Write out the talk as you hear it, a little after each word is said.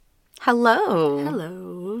Hello.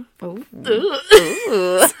 Hello. Ooh.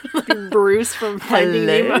 Bruce from Finding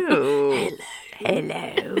Nemo. Hello.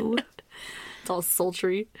 Hello. It's all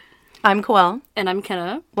sultry. I'm Coel. And I'm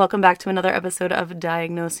Kenna. Welcome back to another episode of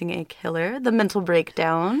Diagnosing a Killer, the mental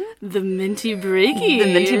breakdown. The Minty Breaky.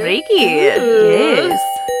 The Minty Breaky. Yes.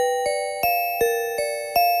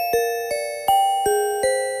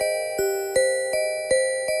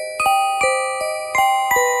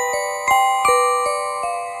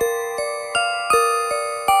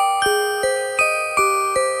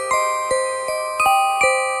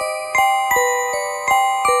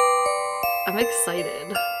 I'm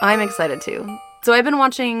excited. I'm excited too. So I've been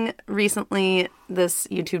watching recently this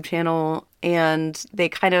YouTube channel, and they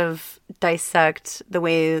kind of dissect the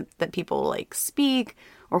way that people like speak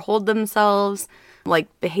or hold themselves, like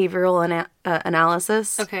behavioral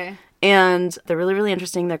analysis. Okay. And they're really, really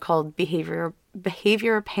interesting. They're called Behavior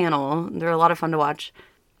Panel. They're a lot of fun to watch.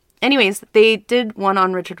 Anyways, they did one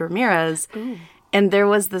on Richard Ramirez, and there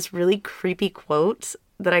was this really creepy quote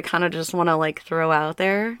that I kind of just want to like throw out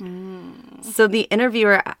there. So the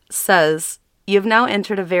interviewer says, "You've now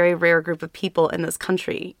entered a very rare group of people in this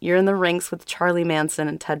country. You're in the ranks with Charlie Manson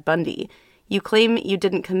and Ted Bundy. You claim you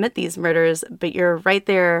didn't commit these murders, but you're right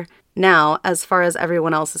there now as far as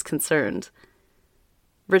everyone else is concerned."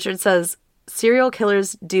 Richard says, "Serial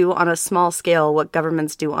killers do on a small scale what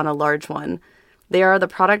governments do on a large one. They are the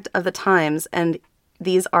product of the times, and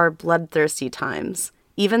these are bloodthirsty times.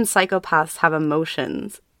 Even psychopaths have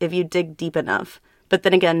emotions, if you dig deep enough. But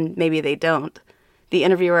then again, maybe they don't." The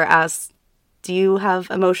interviewer asks, "Do you have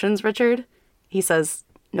emotions, Richard?" He says,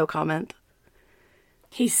 "No comment."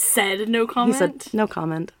 He said no comment? He said, "No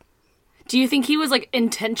comment." Do you think he was like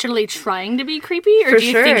intentionally trying to be creepy? Or For do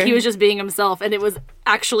you think sure. he was just being himself and it was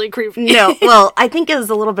actually creepy? No, well, I think it was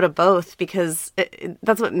a little bit of both, because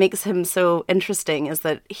that's what makes him so interesting, is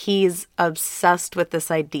that he's obsessed with this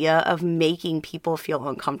idea of making people feel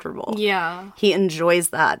uncomfortable. Yeah. He enjoys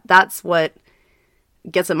that. That's what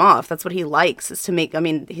gets him off. That's what he likes, is to make, I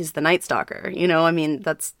mean, he's the Night Stalker, you know? I mean,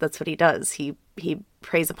 that's what he does. He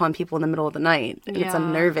preys upon people in the middle of the night, and it's Yeah.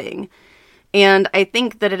 unnerving. And I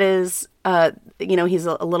think that it is, he's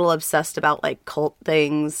a little obsessed about like cult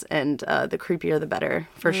things, and the creepier the better,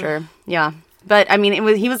 for sure. Yeah. But I mean,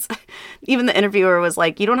 even the interviewer was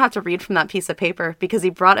like, "You don't have to read from that piece of paper," because he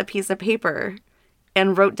brought a piece of paper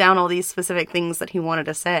and wrote down all these specific things that he wanted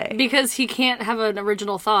to say. Because he can't have an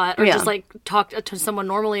original thought or Yeah. just like talk to someone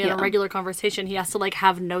normally in Yeah. a regular conversation. He has to like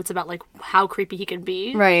have notes about like how creepy he can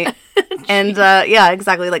be. Right. And yeah,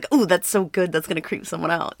 exactly. Like, "Ooh, that's so good. That's going to creep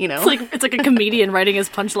someone out," you know? It's like a comedian writing his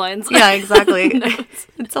punchlines. Yeah, exactly.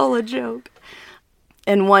 It's all a joke.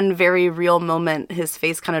 In one very real moment, his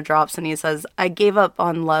face kind of drops and he says, "I gave up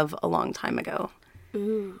on love a long time ago."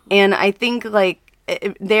 Ooh. And I think like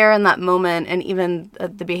there in that moment, and even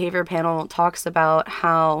the behavior panel talks about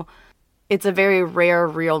how it's a very rare,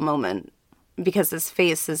 real moment, because his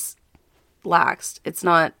face is laxed. It's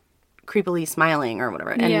not creepily smiling or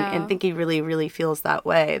whatever. And, Yeah. and I think he really, really feels that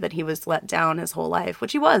way, that he was let down his whole life,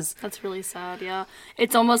 which he was. That's really sad, yeah.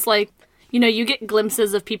 It's almost like, you get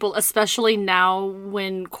glimpses of people, especially now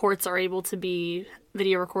when courts are able to be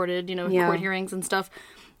video recorded, Yeah. court hearings and stuff.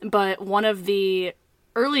 But one of the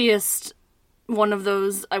earliest one of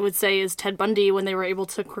those, I would say, is Ted Bundy, when they were able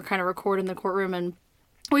to kind of record in the courtroom. And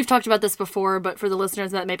we've talked about this before, but for the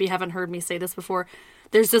listeners that maybe haven't heard me say this before,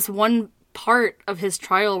 there's this one part of his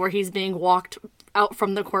trial where he's being walked out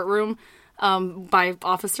from the courtroom by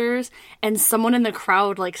officers, and someone in the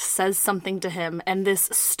crowd like says something to him, and this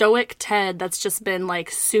stoic Ted that's just been like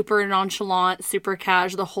super nonchalant, super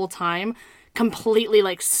cash the whole time, completely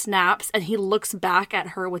like snaps, and he looks back at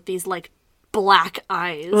her with these like black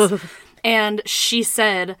eyes. And she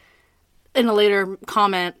said in a later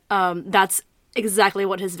comment, that's exactly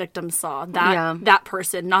what his victim saw. That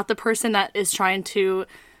person, not the person that is trying to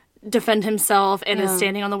defend himself and is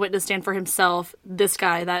standing on the witness stand for himself. This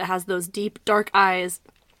guy that has those deep, dark eyes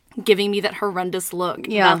giving me that horrendous look.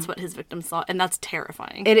 Yeah. That's what his victim saw. And that's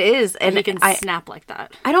terrifying. It is. And he can snap like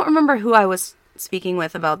that. I don't remember who I was speaking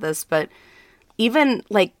with about this, but even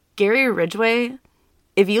like Gary Ridgway,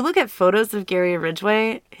 if you look at photos of Gary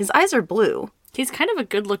Ridgway, his eyes are blue. He's kind of a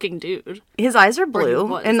good-looking dude. His eyes are Or he blue.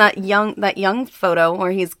 was. In that young photo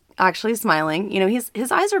where he's actually smiling,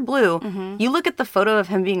 his eyes are blue. Mm-hmm. You look at the photo of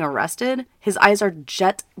him being arrested, his eyes are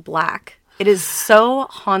jet black. It is so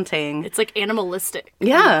haunting. It's like animalistic.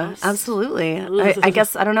 Yeah, almost. absolutely. I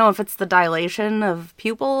guess, I don't know if it's the dilation of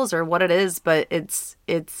pupils or what it is, but it's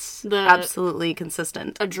absolutely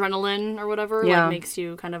consistent. Adrenaline or whatever Yeah. like makes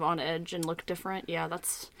you kind of on edge and look different. Yeah,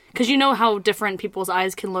 that's because you know how different people's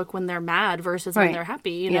eyes can look when they're mad versus when Right. they're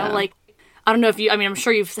happy. You know, Yeah. like I don't know if you, I mean, I'm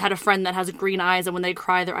sure you've had a friend that has green eyes, and when they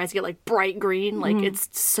cry, their eyes get like bright green. Like, it's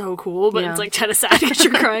so cool, but it's like kind of sad because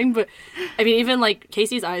you're crying. But I mean, even like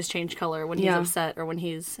Casey's eyes change color when he's upset or when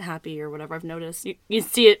he's happy or whatever. I've noticed. You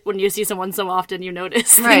see it when you see someone so often, you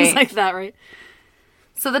notice things like that, right?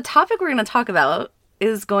 So the topic we're going to talk about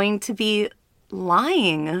is going to be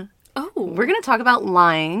lying. Oh. We're going to talk about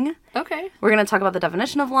lying. Okay. We're going to talk about the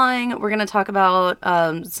definition of lying. We're going to talk about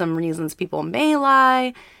some reasons people may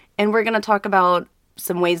lie. And we're going to talk about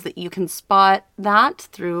some ways that you can spot that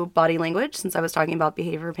through body language, since I was talking about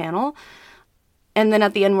behavior panel. And then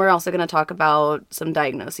at the end, we're also going to talk about some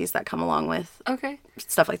diagnoses that come along with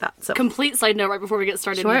stuff like that. So, complete side note right before we get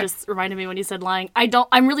started, you just reminded me when you said lying.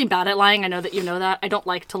 I'm really bad at lying. I know that you know that. I don't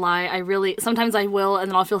like to lie. Sometimes I will,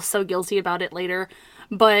 and then I'll feel so guilty about it later.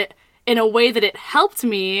 But in a way that it helped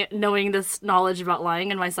me knowing this knowledge about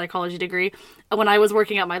lying in my psychology degree, when I was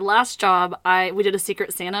working at my last job, we did a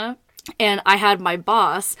Secret Santa. And I had my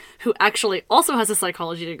boss, who actually also has a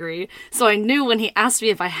psychology degree, so I knew when he asked me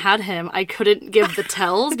if I had him, I couldn't give the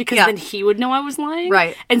tells, because then he would know I was lying.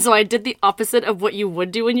 Right. And so I did the opposite of what you would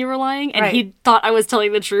do when you were lying, and he thought I was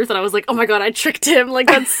telling the truth, and I was like, oh my god, I tricked him. Like,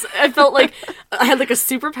 I felt like I had like a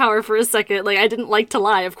superpower for a second. Like, I didn't like to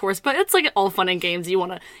lie, of course, but it's like all fun and games. You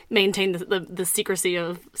want to maintain the secrecy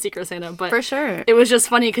of Secret Santa. But for sure. It was just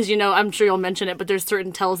funny because, I'm sure you'll mention it, but there's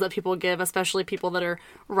certain tells that people give, especially people that are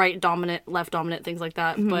right dominant, left dominant, things like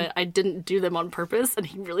that. But I didn't do them on purpose, and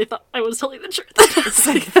he really thought I was telling the truth.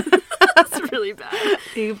 That's really bad.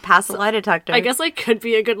 You pass a lie detector. I guess I could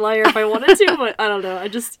be a good liar if I wanted to, but I don't know.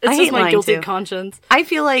 It's just my guilty conscience. I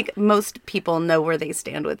feel like most people know where they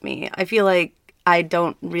stand with me. I feel like I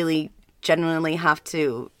don't really genuinely have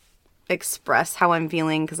to express how I'm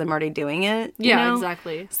feeling because I'm already doing it. You know?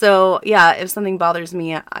 Exactly. So, if something bothers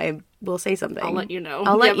me, I will say something. I'll let you know.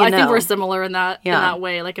 I think we're similar in that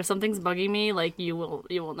way. Like, if something's bugging me, like, you will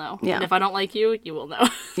know. Yeah. And if I don't like you, you will know.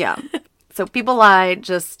 Yeah. So people lie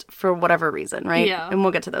just for whatever reason, right? Yeah. And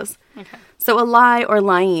we'll get to those. Okay. So a lie or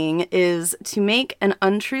lying is to make an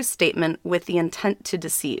untrue statement with the intent to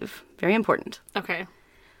deceive. Very important. Okay.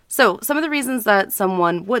 So some of the reasons that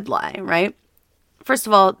someone would lie, right? First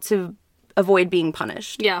of all, to avoid being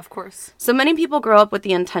punished. Yeah, of course. So many people grow up with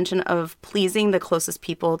the intention of pleasing the closest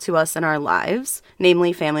people to us in our lives,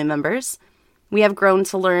 namely family members. We have grown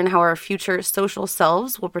to learn how our future social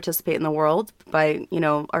selves will participate in the world by,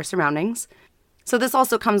 our surroundings. So this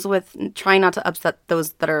also comes with trying not to upset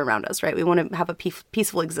those that are around us, right? We want to have a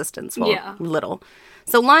peaceful existence while we're little.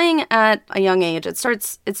 So lying at a young age, it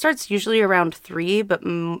starts usually around 3, but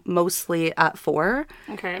mostly at 4.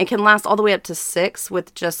 Okay. It can last all the way up to 6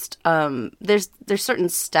 with just, there's certain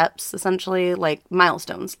steps, essentially, like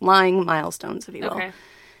milestones, lying milestones, if you will. Okay.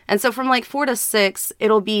 And so from like 4 to 6,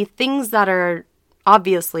 it'll be things that are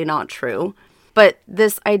obviously not true. But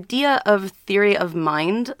this idea of theory of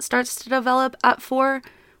mind starts to develop at 4,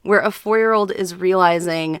 where a 4-year-old is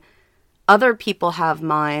realizing other people have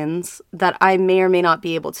minds that I may or may not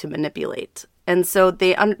be able to manipulate. And so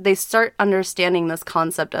they start understanding this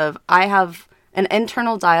concept of, I have an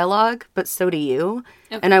internal dialogue, but so do you.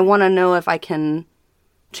 Okay. And I want to know if I can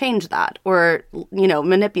change that or,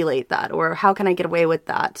 manipulate that, or how can I get away with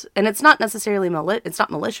that? And it's not necessarily it's not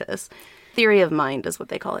malicious. Theory of mind is what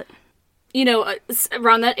they call it.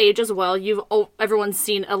 Around that age as well, everyone's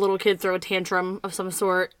seen a little kid throw a tantrum of some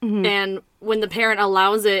sort. Mm-hmm. And when the parent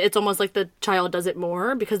allows it, it's almost like the child does it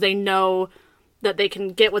more because they know that they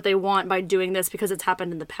can get what they want by doing this because it's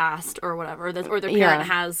happened in the past or whatever, or their parent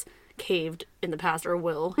has caved in the past or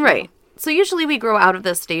will. Right. So usually we grow out of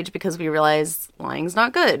this stage because we realize lying's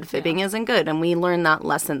not good, fibbing isn't good, and we learn that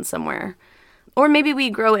lesson somewhere. Or maybe we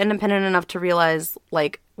grow independent enough to realize,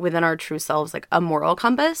 like, within our true selves, like, a moral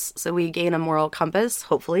compass. So we gain a moral compass,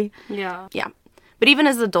 hopefully. Yeah. Yeah. But even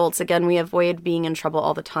as adults, again, we avoid being in trouble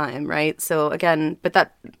all the time, right? So again, but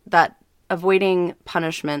that avoiding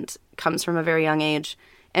punishment comes from a very young age,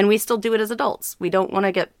 and we still do it as adults. We don't want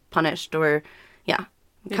to get punished or,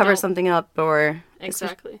 cover something up or...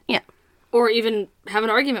 Exactly. Yeah. Or even have an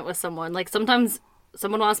argument with someone. Like, sometimes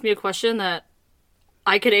someone will ask me a question that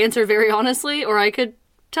I could answer very honestly, or I could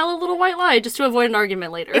tell a little white lie just to avoid an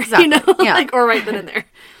argument later. Exactly. Yeah. Or right then and there.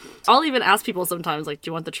 I'll even ask people sometimes, like, do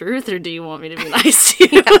you want the truth, or do you want me to be nice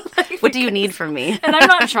to you? What do you need from me? And I'm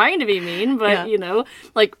not trying to be mean, but,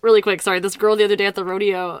 like, really quick, sorry, this girl the other day at the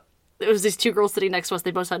rodeo, it was these 2 girls sitting next to us.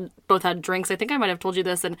 They both had drinks. I think I might have told you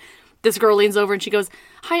this. And this girl leans over and she goes,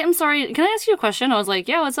 "Hi, I'm sorry. Can I ask you a question?" I was like,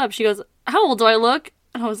 "Yeah, what's up?" She goes, "How old do I look?"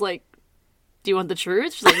 And I was like, do you want the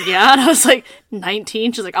truth? She's like, yeah. And I was like,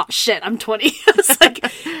 19? She's like, oh, shit, I'm 20. I was like,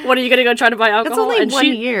 what are you going to go try to buy alcohol? That's only and 1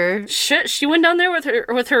 year. Shit, she went down there with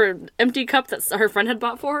her empty cup that her friend had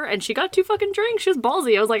bought for her, and she got 2 fucking drinks. She was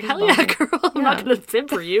ballsy. I was like, hell yeah, girl. I'm not going to fib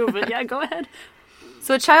for you, but yeah, go ahead.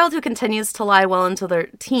 So a child who continues to lie well into their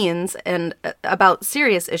teens and about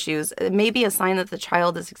serious issues, it may be a sign that the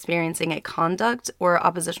child is experiencing a conduct or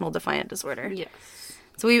oppositional defiant disorder. Yes.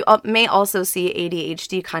 So we may also see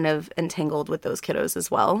ADHD kind of entangled with those kiddos as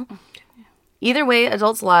well. Okay. Either way,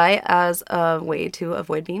 adults lie as a way to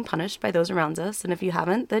avoid being punished by those around us. And if you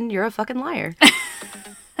haven't, then you're a fucking liar.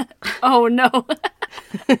 Oh, no.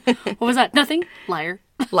 What was that? Nothing? Liar.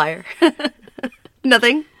 Liar.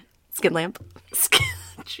 Nothing. Skin lamp.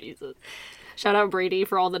 Jesus. Shout out Brady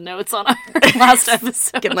for all the notes on our last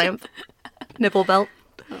episode. Skin lamp. Nipple belt.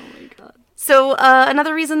 Oh my god. So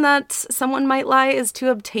another reason that someone might lie is to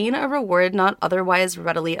obtain a reward not otherwise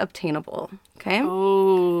readily obtainable. Okay?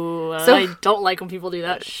 Oh, so, I don't like when people do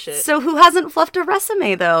that shit. So who hasn't fluffed a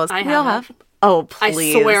resume, though? I we all have. Oh,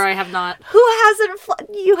 please. I swear I have not. Who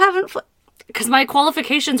hasn't you haven't fluffed? Because my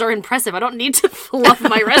qualifications are impressive. I don't need to fluff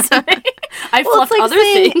my resume. I fluff like other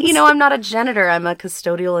saying, things. You know, I'm not a janitor. I'm a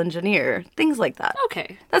custodial engineer. Things like that.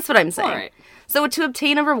 Okay. That's what I'm saying. All right. So to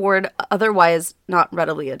obtain a reward otherwise not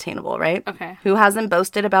readily attainable, right? Okay. Who hasn't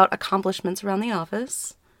boasted about accomplishments around the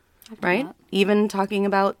office, right? That. Even talking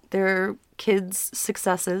about their kids'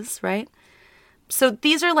 successes, right? So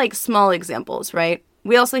these are like small examples, right?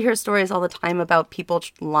 We also hear stories all the time about people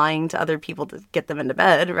lying to other people to get them into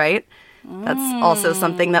bed, right? That's also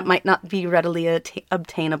something that might not be readily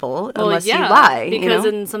obtainable unless you lie. Because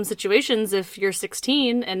you know? in some situations, if you're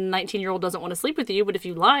 16 and 19-year-old doesn't want to sleep with you, but if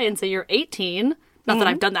you lie and say you're 18, not that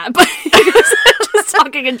I've done that, but just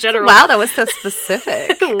talking in general. Wow, that was so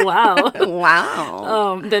specific. Wow.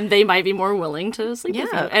 Wow. Then they might be more willing to sleep with you.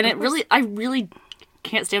 Yeah, And I really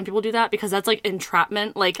can't stand people do that because that's like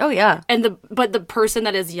entrapment. Like, oh yeah. And the person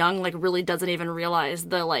that is young like really doesn't even realize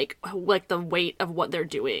the like the weight of what they're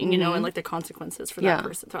doing, you know, and like the consequences for that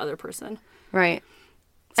person, for the other person. Right.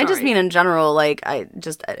 Sorry. I just mean in general, like I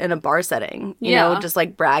just in a bar setting, you know, just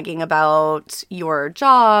like bragging about your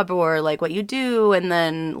job or like what you do, and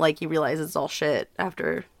then like you realize it's all shit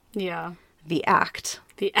after the act.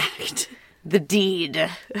 The act. The deed.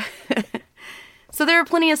 So there are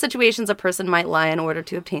plenty of situations a person might lie in order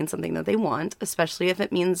to obtain something that they want, especially if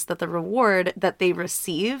it means that the reward that they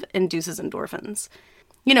receive induces endorphins.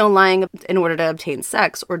 You know, lying in order to obtain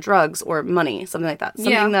sex or drugs or money, something like that.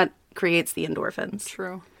 Something that creates the endorphins.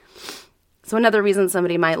 True. So another reason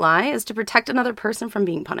somebody might lie is to protect another person from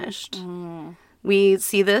being punished. We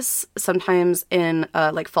see this sometimes in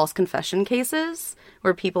like false confession cases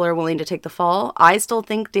where people are willing to take the fall. I still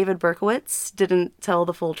think David Berkowitz didn't tell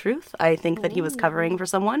the full truth. I think that he was covering for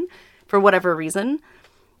someone for whatever reason.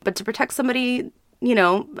 But to protect somebody, you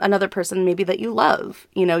know, another person maybe that you love,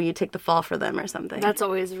 you know, you take the fall for them or something. That's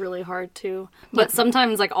always really hard too. But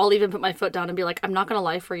sometimes like I'll even put my foot down and be like, I'm not going to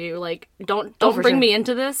lie for you. Like don't bring me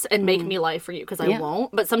into this and make me lie for you because I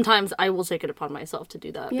won't. But sometimes I will take it upon myself to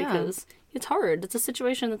do that because it's hard. It's a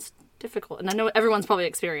situation that's difficult. And I know everyone's probably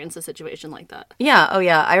experienced a situation like that. Yeah. Oh,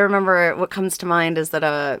 yeah. I remember what comes to mind is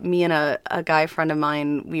that me and a guy friend of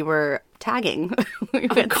mine, we were tagging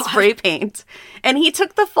with spray paint. And he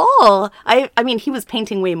took the fall. I mean, he was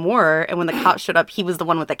painting way more. And when the cops showed up, he was the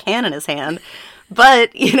one with the can in his hand.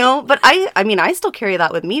 But, you know, I mean, I still carry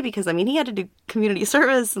that with me because, I mean, he had to do community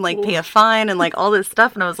service and, like, pay a fine and, like, all this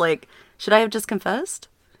stuff. And I was like, should I have just confessed?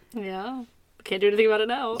 Yeah. Can't do anything about it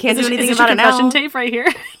now. Can't do anything about it now. Confession tape right here.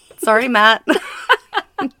 Sorry, Matt.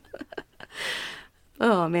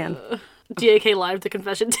 Oh, man. DAK Live, the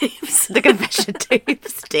confession tapes. The confession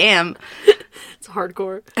tapes. Damn. It's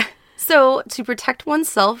hardcore. So, to protect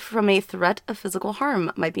oneself from a threat of physical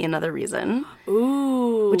harm might be another reason.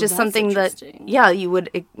 Ooh, which is something that, you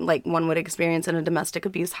would, like, one would experience in a domestic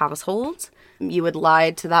abuse household. You would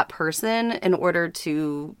lie to that person in order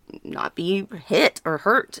to not be hit or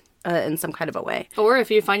hurt in some kind of a way. Or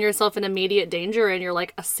if you find yourself in immediate danger and you're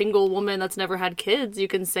like a single woman that's never had kids, you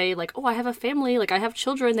can say like, oh, I have a family, like I have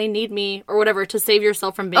children, they need me, or whatever, to save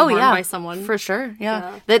yourself from being harmed by someone. For sure,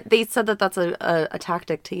 yeah. That they said that that's a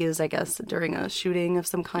tactic to use, I guess, during a shooting of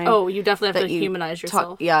some kind. Oh, you definitely have to humanize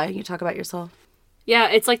yourself. You talk about yourself. Yeah,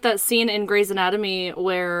 it's like that scene in Grey's Anatomy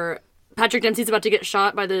where Patrick Dempsey's about to get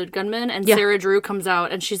shot by the gunman, and Sarah Drew comes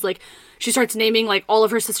out, and she's like, she starts naming like all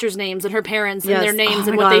of her sisters' names and her parents and their names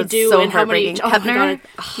and what they do and how many. Oh my God.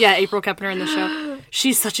 Yeah, April Kepner in the show.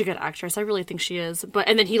 She's such a good actress. I really think she is.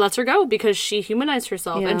 And then he lets her go because she humanized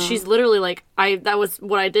herself, and she's literally like, that was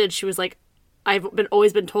what I did. She was like, I've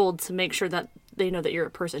always been told to make sure that they know that you're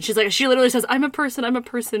a person. She literally says, I'm a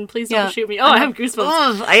person, please don't Yeah. shoot me. Oh, I have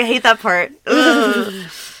goosebumps. Ugh, I hate that part. Ugh.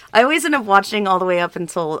 I always end up watching all the way up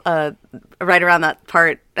until right around that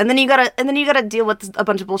part, and then you gotta deal with a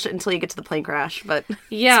bunch of bullshit until you get to the plane crash. But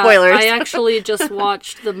Yeah, spoilers. I actually just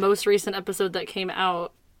watched the most recent episode that came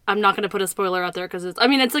out. I'm not going to put a spoiler out there because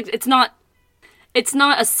it's not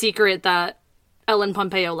a secret that Ellen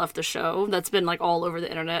Pompeo left the show. That's been like all over the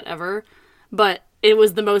internet ever, but it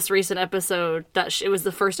was the most recent episode it was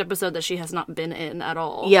the first episode that she has not been in at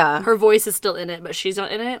all. Yeah. Her voice is still in it, but she's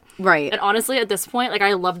not in it. Right. And honestly, at this point, like,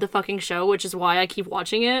 I love the fucking show, which is why I keep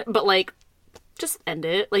watching it, but like, just end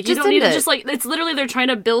it. Like, you Just don't need end to it. just like, it's literally they're trying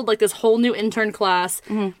to build like this whole new intern class,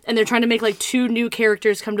 and they're trying to make like 2 new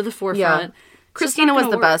characters come to the forefront. Christina was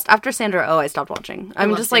the best. After Sandra Oh, I stopped watching.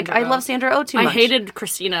 I'm love just like, Sandra I Oh. love Sandra Oh too I much. hated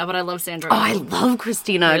Christina, but I love Sandra. Oh, I love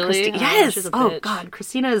Christina. Really? Oh, Yes. she's a Oh, bitch. God.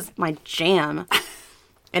 Christina is my jam.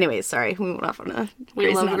 Anyways, sorry. We went off on a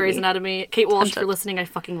We love Grey's Anatomy. Kate Walsh, if you're listening, I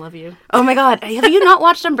fucking love you. Oh, my God. Have you not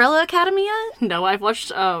watched Umbrella Academy yet? No, I've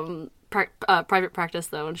watched Private Practice,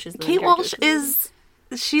 though, and she's the main Kate Walsh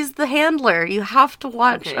character. she's the handler. You have to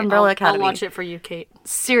watch Okay, Umbrella I'll Academy. watch it for you, Kate.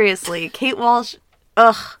 Seriously. Kate Walsh,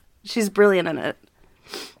 ugh. She's brilliant in it.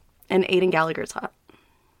 And Aidan Gallagher's hot.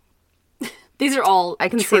 These are all I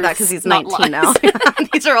can say that because he's truths, 19 not now. lies.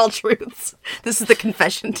 These are all truths. This is the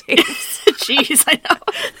confession tapes. Jeez, I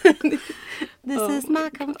know. This is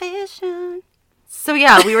my confession. So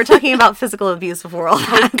yeah, we were talking about physical abuse before all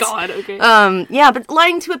that. God, okay. Yeah, but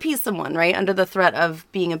lying to appease someone, right? Under the threat of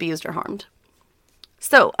being abused or harmed.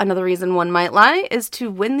 So, another reason one might lie is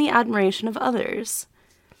to win the admiration of others.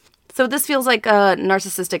 So this feels like a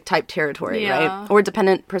narcissistic type territory, Yeah. right? Or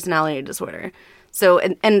dependent personality disorder. So,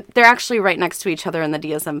 and they're actually right next to each other in the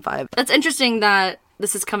DSM-5. That's interesting that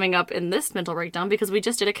this is coming up in this mental breakdown because we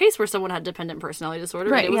just did a case where someone had dependent personality disorder.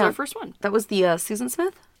 Right, And it was yeah. our first one. That was the Susan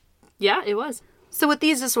Smith? Yeah, it was. So with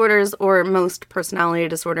these disorders, or most personality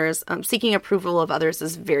disorders, seeking approval of others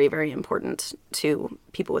is very, very important to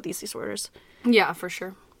people with these disorders. Yeah, for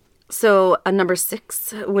sure. So number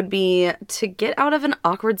 6 would be to get out of an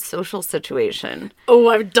awkward social situation. Oh,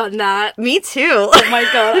 I've done that. Me too. Oh my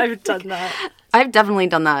god, I've done that. I've definitely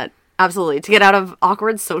done that. Absolutely. To get out of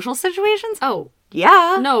awkward social situations? Oh,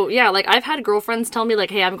 Yeah. no, yeah, like, I've had girlfriends tell me, like,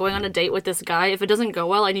 hey, I'm going on a date with this guy. If it doesn't go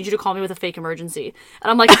well, I need you to call me with a fake emergency. And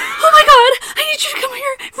I'm like, oh my god, I need you to come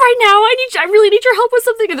here right now. I really need your help with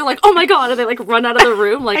something. And they're like, oh my god, and they, like, run out of the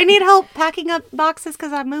room. Like, I need help packing up boxes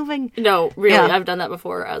because I'm moving. no, really, Yeah. I've done that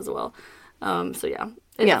before as well. So yeah,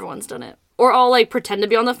 Yeah. everyone's done it. Or I'll, like, pretend to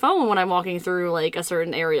be on the phone when I'm walking through, like, a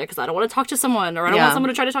certain area because I don't want to talk to someone or I don't Yeah. want someone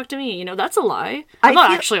to try to talk to me. You know, that's a lie. I'm I not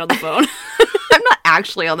feel- actually on the phone. I'm not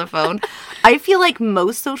actually on the phone. I feel like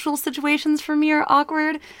most social situations for me are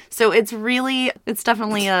awkward. So it's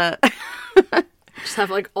definitely a... Just have,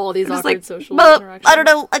 like, all these Just awkward like, social "Well, interactions. I don't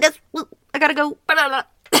know. I guess I gotta go.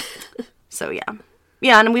 So yeah.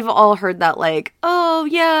 Yeah, and we've all heard that, like, oh,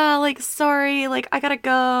 yeah, like, sorry, like, I gotta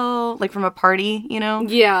go, like, from a party, you know?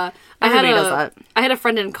 Yeah, Everybody does that. I had a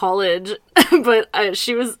friend in college, but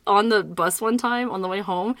she was on the bus one time on the way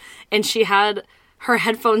home, and she had her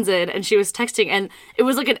headphones in, and she was texting, and it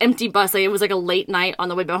was like an empty bus. Like, it was like a late night on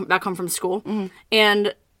the way back home from school,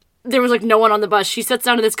 and there was like no one on the bus. She sits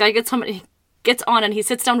down, and this guy gets home, and he gets on, and he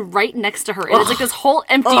sits down right next to her, and it's like this whole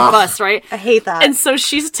empty bus, right? I hate that. And so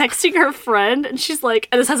she's texting her friend, and she's like,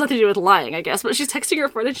 and this has nothing to do with lying, I guess, but she's texting her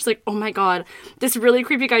friend, and she's like, oh my god, this really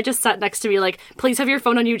creepy guy just sat next to me, like, please have your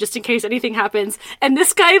phone on you just in case anything happens. And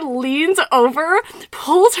this guy leans over,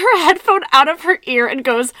 pulls her headphone out of her ear, and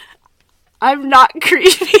goes, I'm not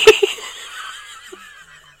creepy. He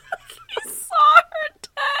saw her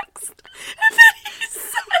text, and then he said,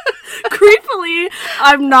 creepily,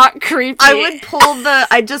 I'm not creepy.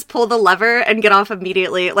 I'd just pull the lever and get off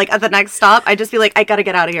immediately. Like, at the next stop, I'd just be like, I gotta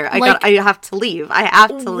get out of here. I have to leave. I have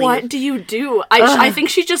to leave. What do you do? I think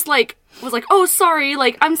she just, like, was like, oh, sorry,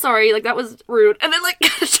 like, I'm sorry, like, that was rude. And then, like,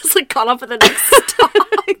 just, like, got off at the next stop.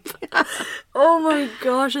 Oh my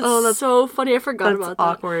gosh, it's so funny. I forgot about that.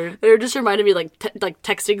 awkward. It just reminded me, like,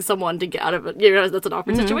 texting someone to get out of it. You know, that's an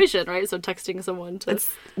awkward situation, right? So texting someone to... It's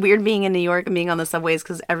weird being in New York and being on the subways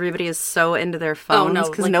because everybody is so into their phones no,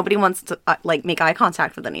 because like- nobody wants to, like, make eye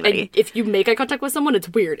contact with anybody. And if you make eye contact with someone, it's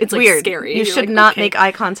weird. It's like, weird. scary. You You're should like, not okay. make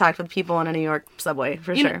eye contact with people on a New York subway,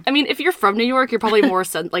 for You know, sure. I mean, if you're from New York, you're probably more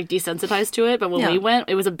like desensitized to it. But when Yeah. we went,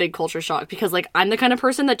 it was a big culture shock because, like, I'm the kind of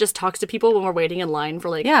person that just talks to people when we're waiting in line for,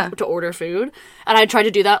 like, Yeah. to order food, and I tried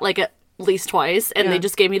to do that like at least twice, and Yeah. they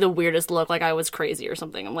just gave me the weirdest look, like I was crazy or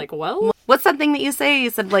something. I'm like, well, What's that thing that you say? You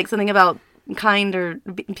said, like, something about kind, or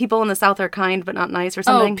people in the South are kind but not nice, or Oh,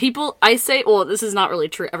 something? I say, well, this is not really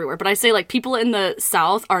true everywhere, but I say, like, people in the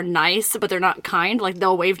South are nice, but they're not kind. Like,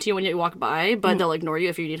 they'll wave to you when you walk by, but they'll ignore you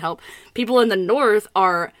if you need help. People in the North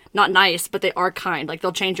are not nice, but they are kind. Like,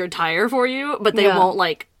 they'll change your tire for you, but they Yeah. won't,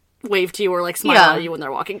 like, wave to you or, like, smile Yeah. at you when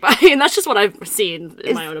they're walking by. And that's just what I've seen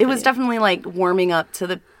in my own opinion. It was definitely like warming up to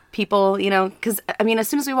the people, you know, because I mean, as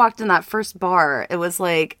soon as we walked in that first bar, it was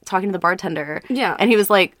like talking to the bartender. Yeah. And he was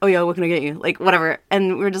like, "Oh yeah, what can I get you?" Like, whatever.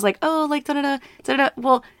 And we were just like, "Oh, like da da da da da."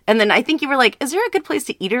 Well, and then I think you were like, "Is there a good place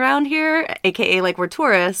to eat around here?" AKA like we're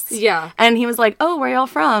tourists. Yeah. And he was like, "Oh, where y'all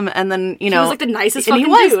from?" And then you know, was, like, the nicest and he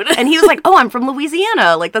fucking was, dude. and he was like, "Oh, I'm from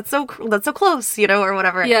Louisiana. Like that's so close, you know, or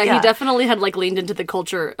whatever." Yeah, he definitely had, like, leaned into the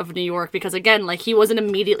culture of New York because, again, like, he wasn't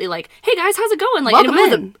immediately like, "Hey, guys, how's it going?" Like, Welcome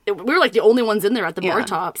and we were, like, the only ones in there at the bar Yeah.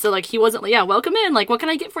 top. So, like, he wasn't like, "Yeah, welcome in. Like, what can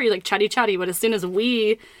I get for you?" Like, chatty. But as soon as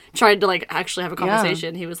we tried to, like, actually have a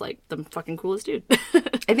conversation, he was, like, the fucking coolest dude.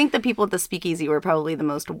 I think the people at the speakeasy were probably the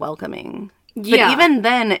most welcoming. Yeah. But even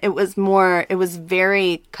then, it was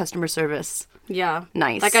very customer service. Yeah.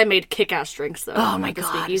 Nice. That guy made kick-ass drinks, though. Oh my at the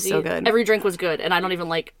God, speakeasy. so good. Every drink was good, and I don't even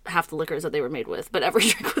like half the liquors that they were made with, but every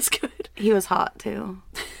drink was good. He was hot, too.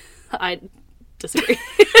 I disagree.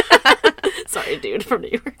 Sorry, dude from New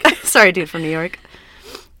York. Sorry, dude from New York.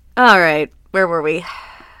 All right, where were we?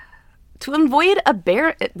 To avoid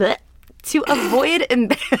to avoid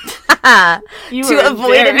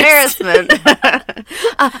embarrassment.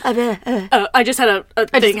 I just had a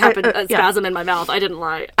thing happen, a yeah. spasm in my mouth. I didn't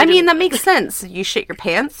lie. I mean, that makes sense. You shit your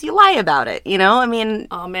pants, you lie about it, you know? I mean,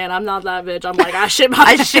 Oh man, I'm not that bitch. I'm like, I shit my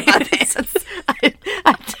I pants. shit my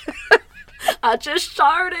pants. I just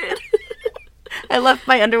sharted. I left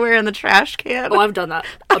my underwear in the trash can. Oh, I've done that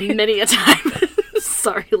many a time.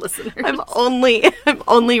 Sorry, listeners. I'm only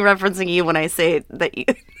referencing you when I say that you,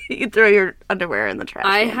 you throw your underwear in the trash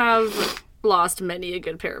I can. have lost many a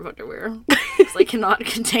good pair of underwear because I cannot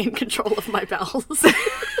contain control of my bowels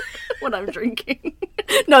when I'm drinking.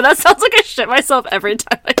 No, that sounds like I shit myself every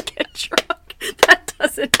time I get drunk. That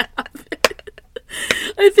doesn't happen.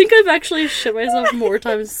 I think I've actually shit myself more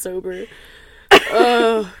times sober.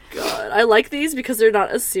 Oh, God. I like these because they're not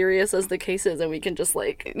as serious as the cases, and we can just,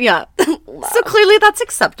 like, Yeah. So clearly that's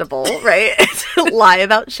acceptable, right? To lie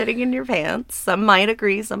about shitting in your pants. Some might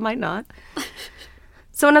agree, some might not.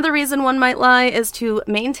 So another reason one might lie is to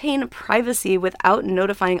maintain privacy without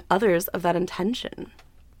notifying others of that intention.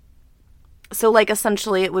 So, like,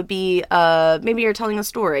 essentially it would be, maybe you're telling a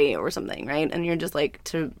story or something, right? And you're just, like,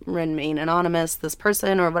 to remain anonymous, this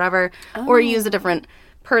person or whatever. Or use a different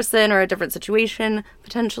person or a different situation,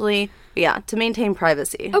 potentially. But yeah, to maintain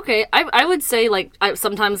privacy. Okay, I would say, like,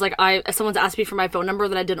 sometimes, like, someone's asked me for my phone number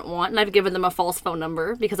that I didn't want, and I've given them a false phone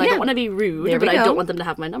number because I Yeah. don't want to be rude, There we but I go. don't want them to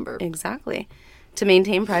have my number. Exactly. To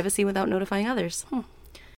maintain privacy without notifying others.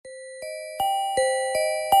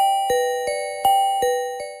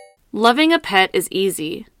 Loving a pet is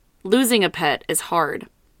easy. Losing a pet is hard.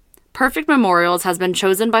 Perfect Memorials has been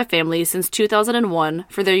chosen by families since 2001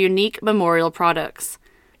 for their unique memorial products.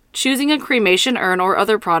 Choosing a cremation urn or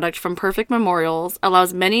other product from Perfect Memorials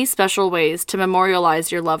allows many special ways to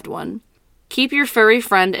memorialize your loved one. Keep your furry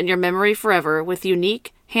friend in your memory forever with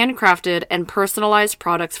unique, handcrafted, and personalized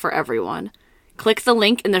products for everyone. Click the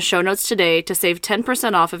link in the show notes today to save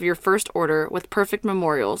 10% off of your first order with Perfect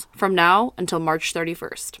Memorials from now until March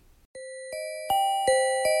 31st.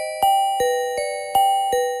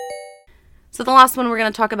 So the last one we're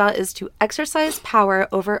going to talk about is to exercise power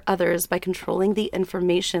over others by controlling the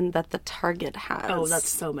information that the target has. Oh, that's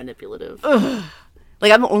so manipulative.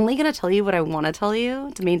 Like, I'm only going to tell you what I want to tell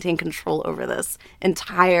you to maintain control over this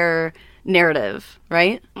entire narrative,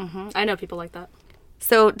 right? I know people like that.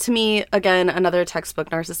 So to me, again, another textbook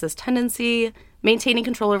narcissist tendency, maintaining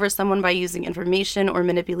control over someone by using information or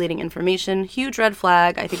manipulating information, huge red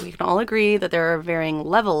flag. I think we can all agree that there are varying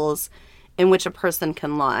levels in which a person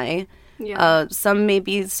can lie. Yeah. Some may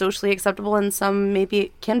be socially acceptable and some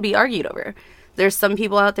maybe can be argued over. There's some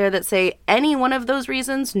people out there that say any one of those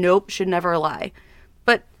reasons, nope, should never lie.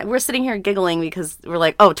 But we're sitting here giggling because we're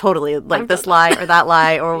like, oh, totally, like this lie or that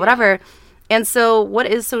lie or whatever. And so what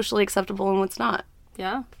is socially acceptable and what's not,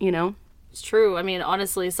 Yeah, you know? it's true. I mean,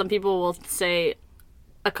 honestly, some people will say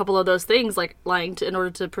a couple of those things, like lying in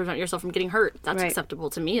order to prevent yourself from getting hurt. That's Right. acceptable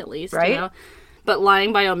to me, at least. Right. You know? But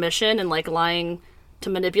lying by omission and, like, lying to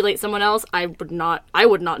manipulate someone else, I would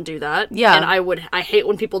not do that. Yeah. And I hate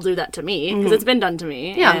when people do that to me because it's been done to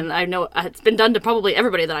me. Yeah. And I know it's been done to probably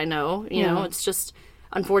everybody that I know. You know, it's just,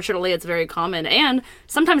 unfortunately, it's very common. And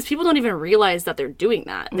sometimes people don't even realize that they're doing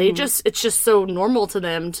that. They just, it's just so normal to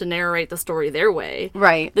them to narrate the story their way.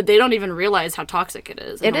 Right. That they don't even realize how toxic it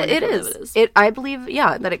is. It is. I believe,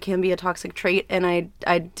 that it can be a toxic trait. And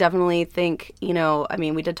I definitely think, I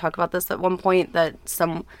mean, we did talk about this at one point, that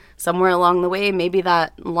somewhere along the way, maybe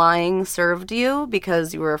that lying served you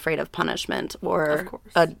because you were afraid of punishment or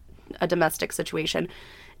a domestic situation.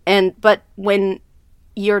 But when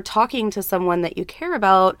you're talking to someone that you care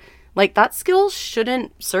about, like, that skill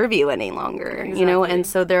shouldn't serve you any longer, Exactly. And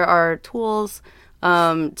so there are tools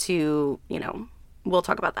to, we'll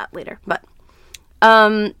talk about that later. But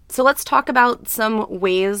so let's talk about some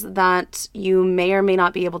ways that you may or may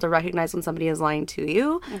not be able to recognize when somebody is lying to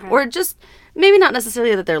you, or just maybe not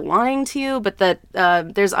necessarily that they're lying to you, but that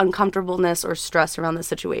there's uncomfortableness or stress around the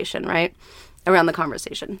situation, right? Around the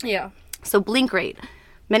conversation. Yeah. So blink rate.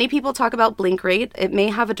 Many people talk about blink rate. It may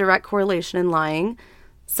have a direct correlation in lying.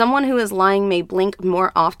 Someone who is lying may blink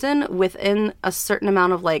more often within a certain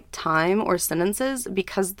amount of time or sentences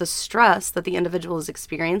because the stress that the individual is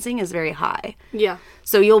experiencing is very high. Yeah.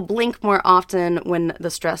 So you'll blink more often when the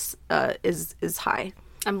stress is high.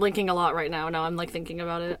 I'm blinking a lot right now. Now I'm thinking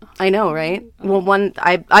about it. I know, right? Well,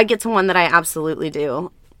 I get to one that I absolutely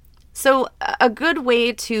do. So a good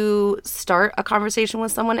way to start a conversation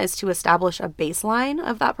with someone is to establish a baseline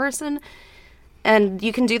of that person. And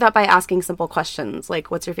you can do that by asking simple questions like,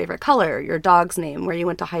 what's your favorite color, your dog's name, where you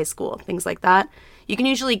went to high school, things like that. You can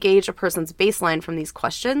usually gauge a person's baseline from these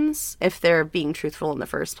questions if they're being truthful in the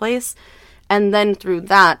first place. And then through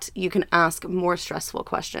that, you can ask more stressful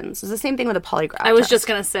questions. It's the same thing with a polygraph I was test. just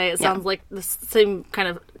going to say, it sounds like the same kind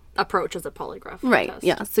of approach as a polygraph Right, test.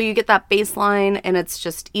 yeah. So you get that baseline, and it's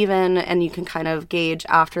just even, and you can kind of gauge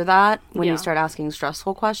after that, when you start asking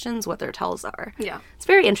stressful questions, what their tells are. Yeah. It's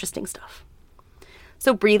very interesting stuff.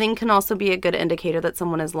 So breathing can also be a good indicator that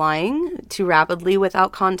someone is lying, too rapidly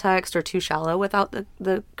without context or too shallow without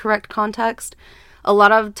the correct context. A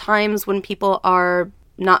lot of times when people are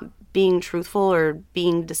not being truthful or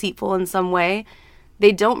being deceitful in some way,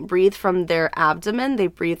 they don't breathe from their abdomen, they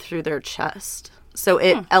breathe through their chest. So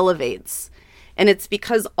it elevates. And it's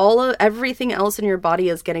because everything else in your body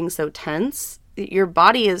is getting so tense. Your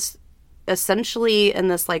body is essentially in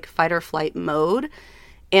this fight or flight mode.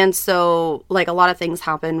 And so a lot of things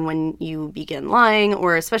happen when you begin lying,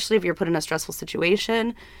 or especially if you're put in a stressful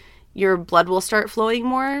situation, your blood will start flowing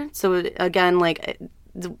more. So again,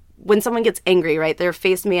 when someone gets angry, right, their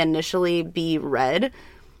face may initially be red.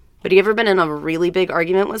 But have you ever been in a really big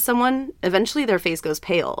argument with someone? Eventually their face goes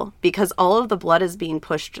pale because all of the blood is being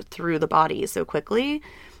pushed through the body so quickly.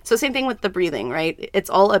 So same thing with the breathing, right? It's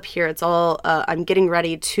all up here. It's all, I'm getting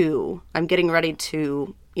ready to,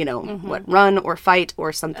 run or fight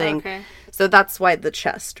or something. Okay. So that's why the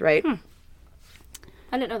chest, right?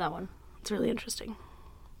 I didn't know that one. It's really interesting.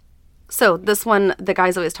 So this one, the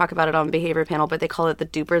guys always talk about it on Behavior Panel, but they call it the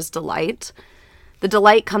duper's delight. The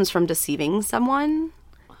delight comes from deceiving someone.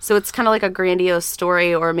 So it's kind of like a grandiose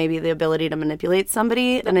story, or maybe the ability to manipulate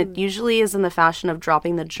somebody. And it usually is in the fashion of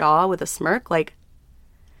dropping the jaw with a smirk.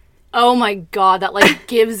 Oh my god, that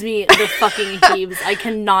gives me the fucking heaves. I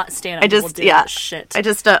cannot stand it. People do that shit. I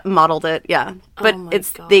just modeled it, yeah. But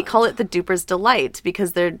they call it the duper's delight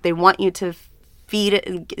because they want you to feed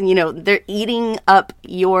it. They're eating up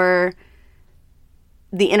the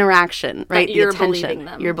interaction, right? The You're attention. believing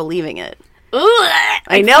them. You're believing it. Ugh,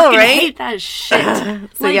 I know, right? I hate that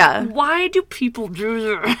shit. So yeah. Why do people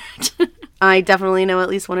do that? I definitely know at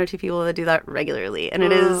least one or two people that do that regularly, and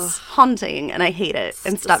it is haunting, and I hate it.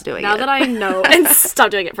 And stop doing it. Now that I know, and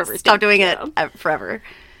stop doing it forever. Stop doing it forever.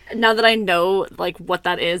 Now that I know what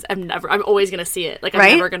that is, I'm always gonna see it. I'm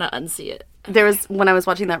Right? never gonna unsee it. There was, when I was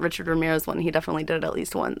watching that Richard Ramirez one, he definitely did it at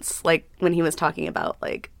least once. When he was talking about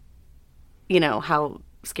how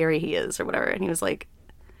scary he is or whatever, and he was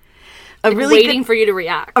Waiting for you to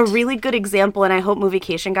react. A really good example, and I hope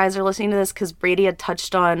Movication guys are listening to this because Brady had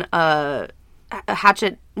touched on a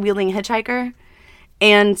hatchet-wielding hitchhiker,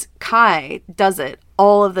 and Kai does it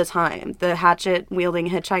all of the time. The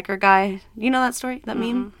hatchet-wielding hitchhiker guy. You know that story? That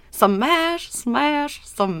meme? Smash, smash,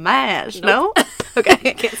 smash. Nope. No?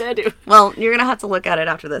 Okay. Can't say I do. Well, you're going to have to look at it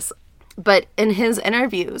after this. But in his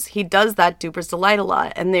interviews, he does that duper's delight a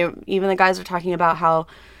lot. And even the guys are talking about how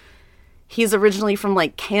he's originally from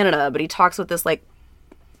Canada, but he talks with this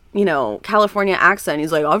California accent.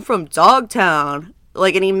 He's like, I'm from Dogtown.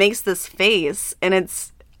 And he makes this face, and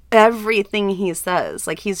everything he says.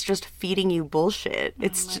 Like, he's just feeding you bullshit.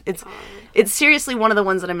 It's seriously one of the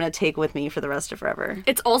ones that I'm going to take with me for the rest of forever.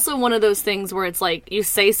 It's also one of those things where it's like, you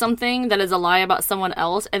say something that is a lie about someone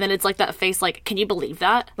else, and then it's like that face, like, can you believe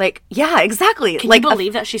that? Like, yeah, exactly. Can like, you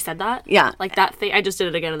believe that she said that? Yeah. Like, that thing, I just did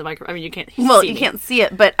it again in the micro. I mean, you can't can't see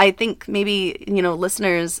it, but I think maybe,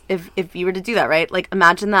 listeners, if you were to do that, right? Like,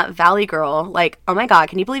 imagine that Valley girl, like, oh my God,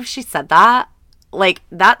 can you believe she said that? Like,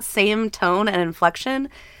 that same tone and inflection,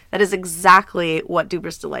 that is exactly what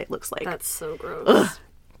Duber's Delight looks like. That's so gross. Ugh.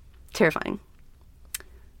 Terrifying.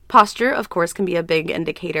 Posture, of course, can be a big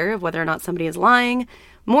indicator of whether or not somebody is lying.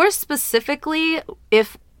 More specifically,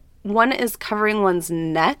 if one is covering one's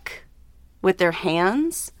neck with their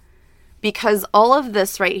hands, because all of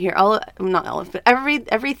this right here, but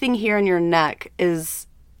everything here in your neck is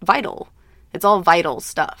vital. It's all vital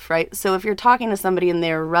stuff, right? So if you're talking to somebody and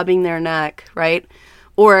they're rubbing their neck, right?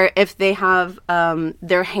 Or if they have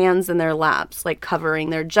their hands in their laps, like covering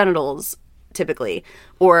their genitals, typically,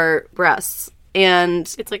 or breasts.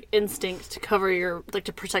 And it's like instinct to cover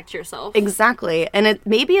to protect yourself. Exactly. And it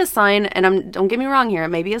may be a sign, and don't get me wrong here, it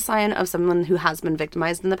may be a sign of someone who has been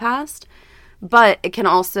victimized in the past, but it can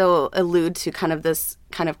also allude to kind of this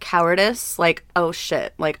kind of cowardice, like, oh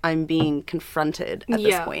shit, like I'm being confronted at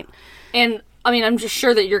this point. And I mean, I'm just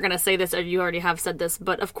sure that you're going to say this, or you already have said this,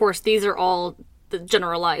 but of course these are all the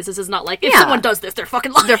generalized. This is not like, if someone does this, they're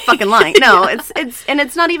fucking lying. They're fucking lying. No,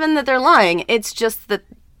 it's not even that they're lying. It's just that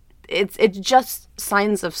it's just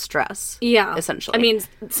signs of stress. Yeah. Essentially. I mean,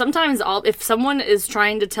 sometimes if someone is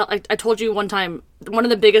trying to tell, I told you one time, one of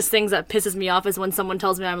the biggest things that pisses me off is when someone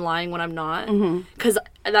tells me I'm lying when I'm not. Because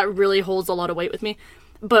that really holds a lot of weight with me.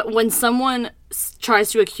 But when someone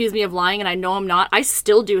tries to accuse me of lying and I know I'm not, I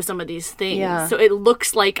still do some of these things. Yeah. So it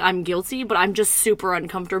looks like I'm guilty, but I'm just super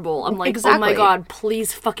uncomfortable. I'm like, oh my God,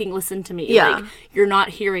 please fucking listen to me. Yeah. Like, you're not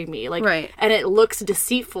hearing me. Like, right. And it looks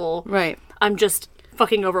deceitful. Right. I'm just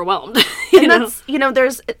fucking overwhelmed. That's,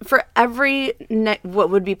 there's, for every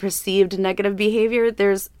what would be perceived negative behavior,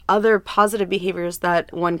 there's other positive behaviors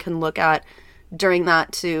that one can look at during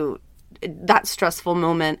that stressful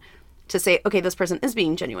moment, to say, okay, this person is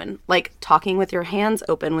being genuine. Like talking with your hands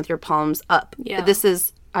open, with your palms up. Yeah.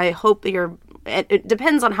 I hope that it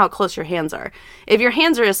depends on how close your hands are. If your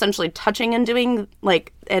hands are essentially touching and doing,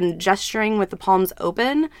 and gesturing with the palms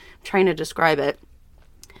open, I'm trying to describe it,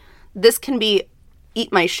 this can be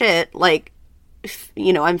eat my shit,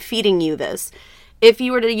 I'm feeding you this. If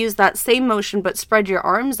you were to use that same motion but spread your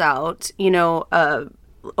arms out,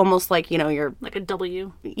 almost like, you're... Like a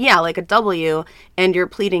W. Yeah, like a W, and you're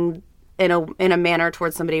pleading in a manner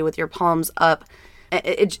towards somebody with your palms up,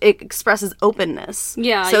 it expresses openness.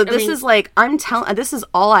 Yeah. So this is like, this is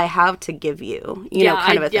all I have to give you,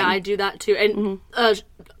 kind of a thing. Yeah, I do that too. And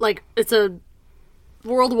it's a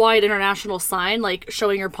worldwide international sign, like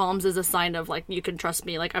showing your palms is a sign of like, you can trust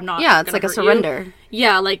me, like I'm not it's like a surrender.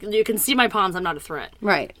 Yeah, like you can see my palms, I'm not a threat.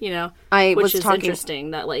 Right. Which is interesting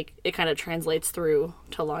that like it kind of translates through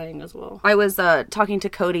to lying as well. I was talking to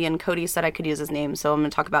Cody, and Cody said I could use his name, so I'm going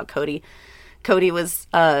to talk about Cody. Cody was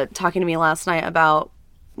talking to me last night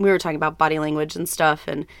we were talking about body language and stuff,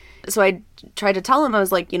 and so I tried to tell him, I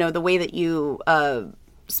was like, the way that you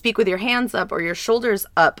speak with your hands up or your shoulders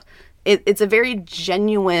up, it's a very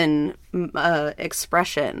genuine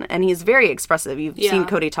expression, and he's very expressive. You've seen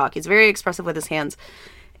Cody talk. He's very expressive with his hands.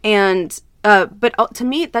 And, but to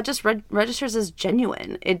me, that just registers as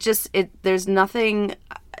genuine. There's nothing,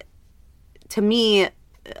 to me,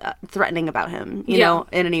 threatening about him, you know,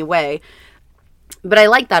 in any way. But I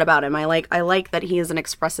like that about him. I like that he is an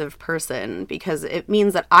expressive person, because it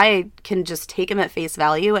means that I can just take him at face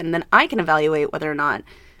value, and then I can evaluate whether or not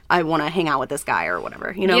I want to hang out with this guy or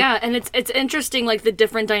whatever, Yeah, and it's interesting, like, the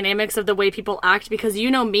different dynamics of the way people act, because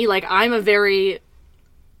me, like, I'm a very,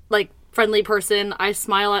 like, friendly person. I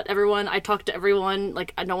smile at everyone. I talk to everyone.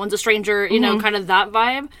 Like, no one's a stranger, you know, kind of that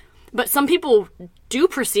vibe. But some people do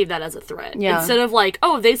perceive that as a threat. Yeah. Instead of, like,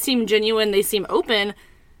 oh, they seem genuine, they seem open,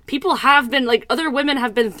 people have been, like, other women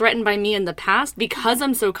have been threatened by me in the past because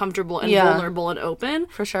I'm so comfortable and vulnerable and open.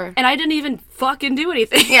 For sure. And I didn't even fucking do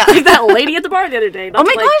anything. Yeah. Like that lady at the bar the other day. Oh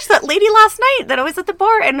my gosh, that lady last night that I was at the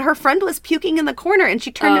bar, and her friend was puking in the corner, and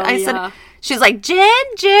she turned and said, she's like, Jen?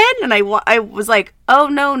 And I was like, oh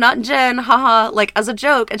no, not Jen, haha, like, as a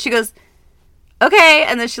joke. And she goes, okay.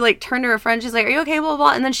 And then she, like, turned to her friend, she's like, are you okay, blah, blah,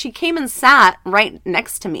 blah. And then she came and sat right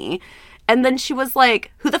next to me. And then she was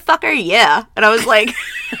like, who the fuck are you? And I was like,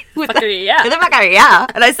 who the fuck are you? Who the fuck are you?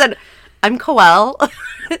 And I said, I'm Coelle.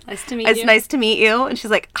 Nice to meet you. It's nice to meet you. And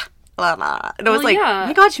she's like, blah, blah. And I was Well, like, yeah. oh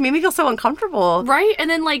my God, she made me feel so uncomfortable. Right? And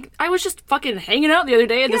then, like, I was just fucking hanging out the other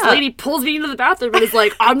day, and this lady pulls me into the bathroom and is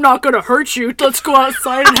like, I'm not gonna hurt you. Let's go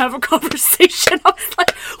outside and have a conversation. I was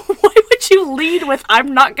like, why would you lead with,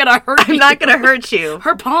 I'm not gonna hurt you? I'm not going to hurt you.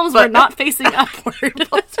 Her palms were not facing upward.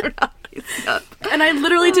 And I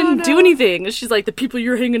literally didn't do anything. She's like, the people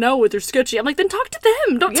you're hanging out with are sketchy. I'm like, then talk to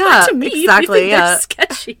them. Don't talk to me. Exactly, if you think they're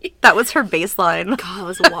sketchy. That was her baseline. God, that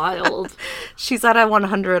was wild. She's at a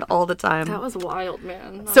 100 all the time. That was wild,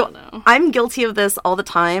 man. I So don't know. I'm guilty of this all the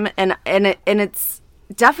time, and it's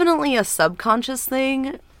definitely a subconscious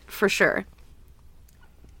thing for sure.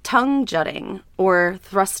 Tongue jutting or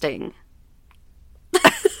thrusting.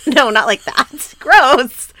 No, not like that.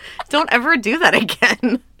 Gross. Don't ever do that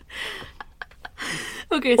again.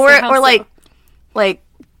 Okay, so Or how so? like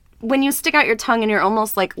when you stick out your tongue and you're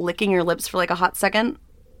almost like licking your lips for like a hot second.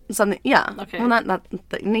 Something, yeah. Okay. Well, not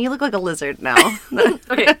you look like a lizard now.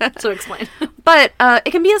 Okay, so explain. But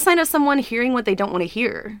it can be a sign of someone hearing what they don't want to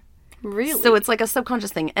hear. Really? So it's like a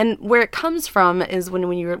subconscious thing. And where it comes from is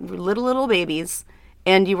when you were little babies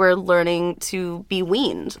and you were learning to be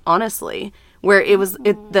weaned, honestly, where it was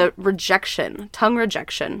the rejection, tongue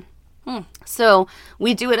rejection. So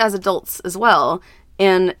we do it as adults as well.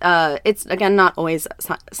 And it's, again, not always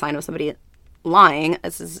a sign of somebody lying.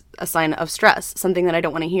 This is a sign of stress, something that I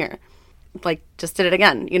don't want to hear. Like, just did it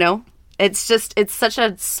again, you know? It's such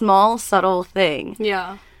a small, subtle thing.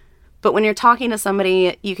 Yeah. But when you're talking to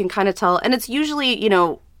somebody, you can kind of tell. And it's usually, you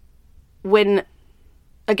know, when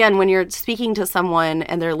you're speaking to someone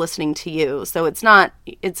and they're listening to you. So it's not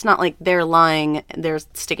like they're lying, they're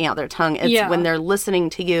sticking out their tongue. It's when they're listening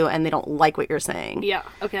to you and they don't like what you're saying. Yeah.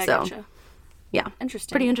 Okay, I So, gotcha. Yeah.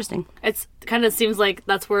 Interesting. Pretty interesting. It's kind of seems like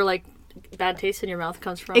that's where, like, bad taste in your mouth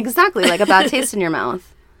comes from. Exactly, like a bad taste in your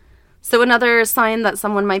mouth. So another sign that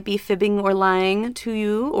someone might be fibbing or lying to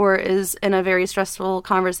you or is in a very stressful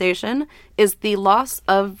conversation is the loss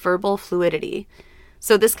of verbal fluidity.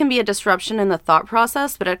 So this can be a disruption in the thought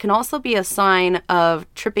process, but it can also be a sign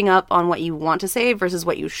of tripping up on what you want to say versus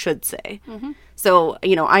what you should say. Mm-hmm. So,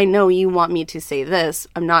 you know, I know you want me to say this.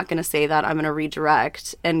 I'm not going to say that. I'm going to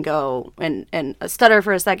redirect and go and stutter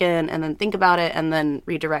for a second and then think about it and then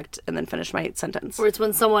redirect and then finish my sentence. Or it's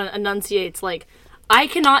when someone enunciates, like, I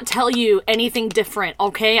cannot tell you anything different,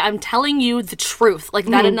 okay? I'm telling you the truth. Like,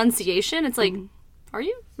 that enunciation, it's like, are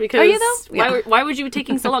you? Because Are you, though? Yeah. why would you be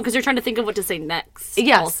taking so long? Because you're trying to think of what to say next.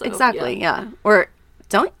 Yes, also. exactly, yeah. Or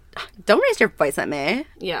don't raise your voice at me.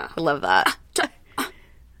 Yeah. I love that.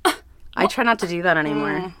 I try not to do that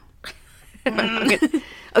anymore.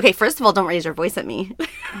 Okay, first of all, don't raise your voice at me.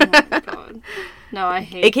 Oh my God. No, I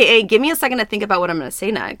hate AKA, give me a second to think about what I'm going to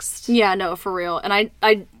say next. Yeah, no, for real. And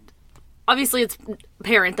I obviously it's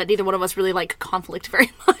apparent that neither one of us really like conflict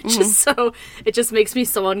very much. So it just makes me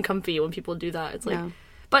so uncomfy when people do that. It's like,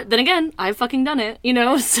 but then again, I've fucking done it, you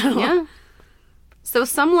know? So Yeah. So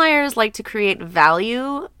some liars like to create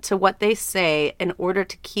value to what they say in order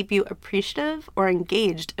to keep you appreciative or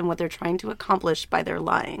engaged in what they're trying to accomplish by their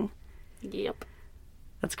lying. Yep.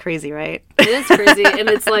 That's crazy, right? It is crazy. And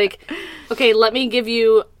it's like, okay, let me give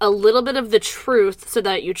you a little bit of the truth so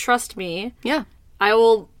that you trust me. Yeah. I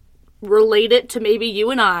will relate it to maybe you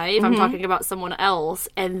and I if I'm talking about someone else.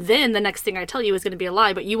 And then the next thing I tell you is going to be a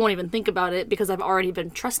lie, but you won't even think about it because I've already been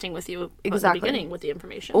trusting with you at the beginning with the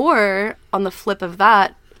information. Or, on the flip of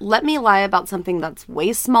that, let me lie about something that's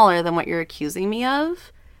way smaller than what you're accusing me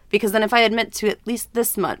of. Because then if I admit to at least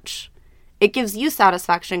this much, it gives you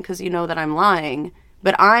satisfaction because you know that I'm lying.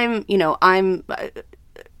 But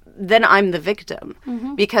then I'm the victim.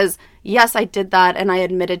 Because, yes, I did that and I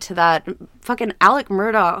admitted to that. Fucking Alec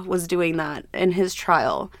Murdaugh was doing that in his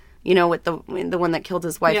trial, you know, with the one that killed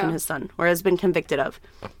his wife and his son, or has been convicted of.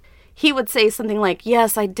 He would say something like,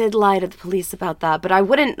 yes, I did lie to the police about that, but I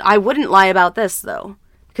wouldn't lie about this, though.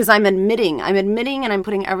 Because I'm admitting and I'm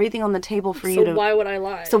putting everything on the table for you to... So why would I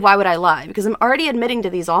lie? So why would I lie? Because I'm already admitting to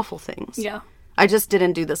these awful things. Yeah. I just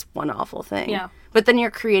didn't do this one awful thing. Yeah. But then you're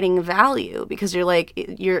creating value because you're like,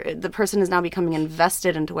 the person is now becoming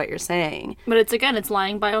invested into what you're saying. But it's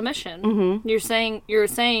lying by omission. Mm-hmm. You're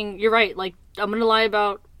saying, you're right. Like, I'm going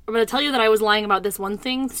to tell you that I was lying about this one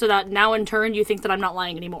thing so that now in turn you think that I'm not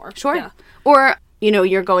lying anymore. Sure. Yeah. Or, you know,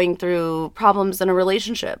 you're going through problems in a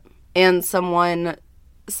relationship and someone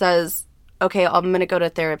says, okay, I'm going to go to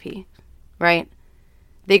therapy, right?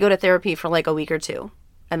 They go to therapy for like a week or two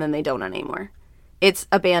and then they don't anymore. It's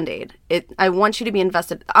a Band-Aid. I want you to be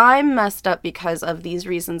invested. I'm messed up because of these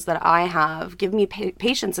reasons that I have. Give me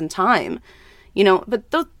patience and time. You know,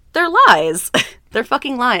 but they're lies. They're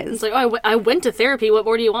fucking lies. It's like, oh, I went to therapy. What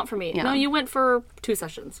more do you want from me? Yeah. No, you went for 2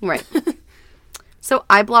 sessions. Right. So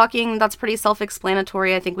eye blocking, that's pretty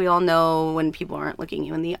self-explanatory. I think we all know when people aren't looking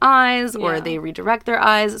you in the eyes or they redirect their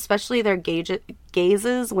eyes, especially their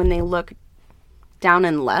gazes when they look down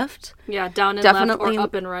and left. Yeah, down and Definitely, left or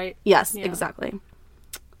up and right. Yes, exactly.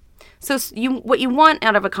 So what you want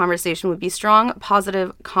out of a conversation would be strong,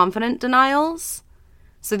 positive, confident denials.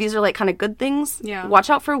 So these are like kind of good things. Yeah.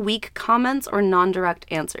 Watch out for weak comments or non-direct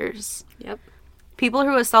answers. Yep. People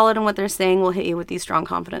who are solid in what they're saying will hit you with these strong,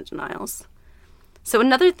 confident denials. So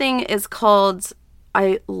another thing is called,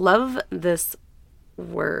 I love this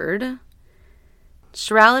word,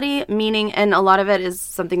 chirality, meaning, and a lot of it is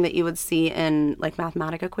something that you would see in like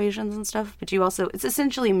mathematic equations and stuff, but it's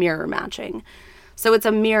essentially mirror matching. So it's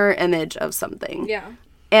a mirror image of something. Yeah.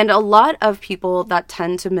 And a lot of people that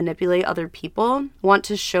tend to manipulate other people want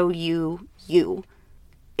to show you.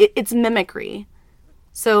 It's mimicry.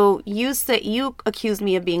 So you accuse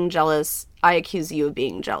me of being jealous, I accuse you of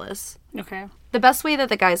being jealous. Okay. The best way that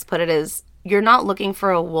the guys put it is, you're not looking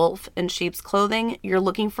for a wolf in sheep's clothing, you're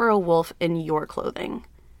looking for a wolf in your clothing.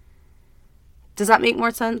 Does that make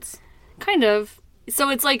more sense? Kind of. So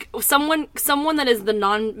it's like someone that is the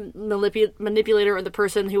non-manipulator or the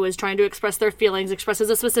person who is trying to express their feelings, expresses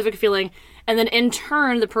a specific feeling, and then in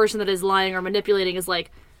turn the person that is lying or manipulating is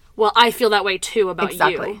like, well, I feel that way too about you.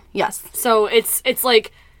 Exactly. Yes. So it's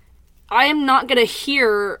like, I am not going to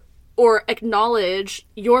hear or acknowledge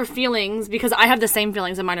your feelings because I have the same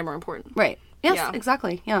feelings and mine are more important. Right. Yes, Yeah.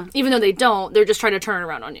 exactly. Yeah. Even though they don't, they're just trying to turn it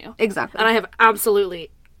around on you. Exactly. And I have absolutely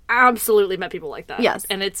met people like that. Yes.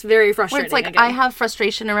 And it's very Where frustrating. it's like, again. I have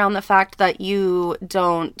frustration around the fact that you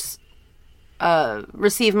don't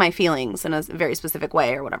receive my feelings in a very specific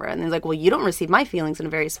way or whatever. And they're like, well, you don't receive my feelings in a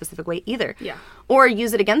very specific way either. Yeah. Or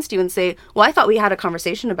use it against you and say, well, I thought we had a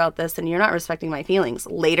conversation about this and you're not respecting my feelings.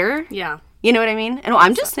 Later. Yeah. You know what I mean? And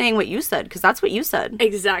I'm just saying what you said because that's what you said.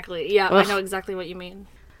 Exactly. Yeah, Ugh. I know exactly what you mean.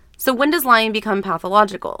 So when does lying become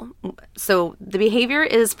pathological? So the behavior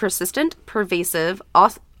is persistent, pervasive,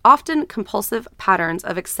 often compulsive patterns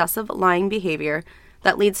of excessive lying behavior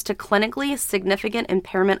that leads to clinically significant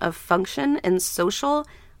impairment of function in social,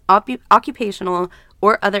 occupational,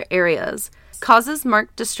 or other areas, causes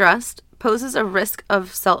marked distress, poses a risk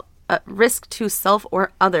to self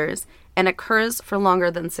or others, and occurs for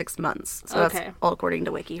longer than 6 months. So that's all according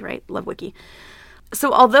to Wiki, right? Love Wiki.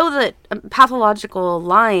 So although the pathological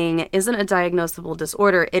lying isn't a diagnosable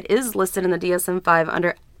disorder, it is listed in the DSM-5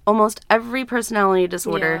 under almost every personality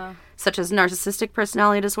disorder, such as narcissistic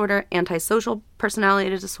personality disorder, antisocial personality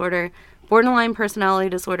disorder, borderline personality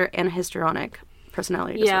disorder, and histrionic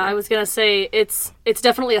personality disorder. Yeah, I was going to say it's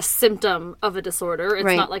definitely a symptom of a disorder. It's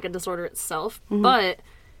Right. not like a disorder itself. Mm-hmm. But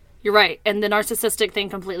you're right. And the narcissistic thing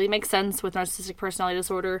completely makes sense with narcissistic personality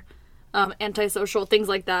disorder, antisocial, things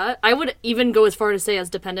like that. I would even go as far to say as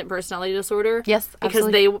dependent personality disorder. Yes, because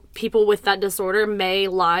absolutely. people with that disorder may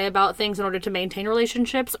lie about things in order to maintain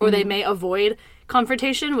relationships, or they may avoid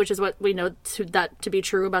confrontation, which is what we know to be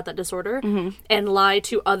true about that disorder, and lie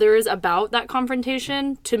to others about that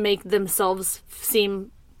confrontation to make themselves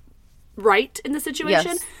seem right in the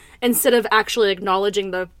situation, instead of actually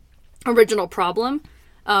acknowledging the original problem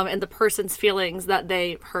and the person's feelings that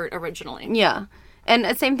they hurt originally. Yeah. And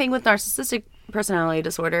the same thing with narcissistic personality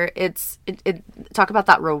disorder. It talk about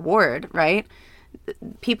that reward, right?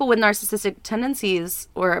 People with narcissistic tendencies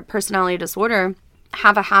or personality disorder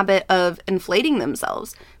have a habit of inflating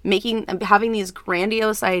themselves, having these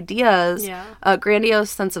grandiose ideas, a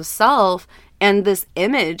grandiose sense of self, and this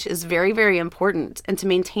image is very, very important. And to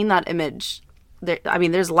maintain that image,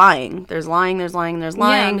 there's lying. There's lying.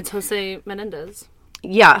 Yeah, it's Jose Menendez.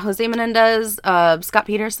 Yeah, Jose Menendez, Scott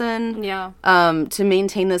Peterson. Yeah. To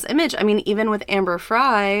maintain this image. I mean, even with Amber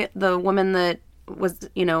Fry, the woman that was,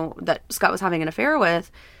 that Scott was having an affair with,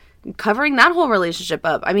 covering that whole relationship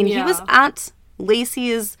up. I mean, he was at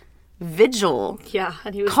Lacey's vigil. Yeah,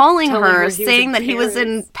 and he was calling her, saying that he was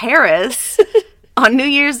in Paris on New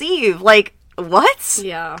Year's Eve. Like, what?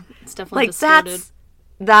 Yeah, it's definitely like distorted.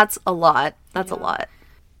 That's a lot. That's a lot.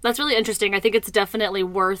 That's really interesting. I think it's definitely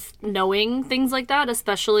worth knowing things like that,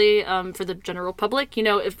 especially for the general public.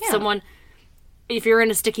 If you're in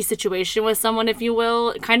a sticky situation with someone, if you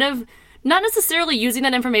will, kind of not necessarily using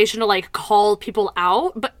that information to like call people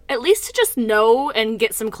out, but at least to just know and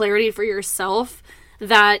get some clarity for yourself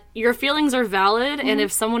that your feelings are valid. Mm-hmm. And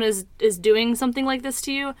if someone is doing something like this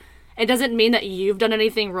to you, it doesn't mean that you've done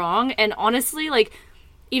anything wrong. And honestly, like,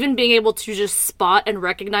 even being able to just spot and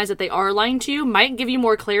recognize that they are lying to you might give you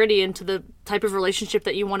more clarity into the type of relationship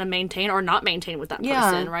that you want to maintain or not maintain with that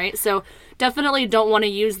person, right? So definitely don't want to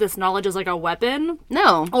use this knowledge as like a weapon.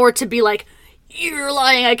 No. Or to be like, you're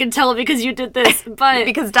lying, I can tell because you did this, but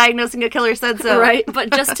because diagnosing a killer said so. right,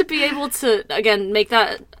 but just to be able to, again, make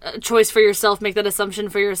that choice for yourself, make that assumption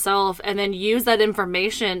for yourself, and then use that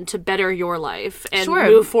information to better your life and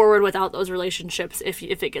move forward without those relationships if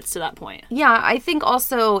it gets to that point. Yeah, I think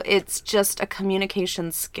also it's just a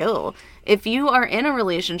communication skill. If you are in a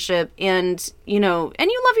relationship and, you know, and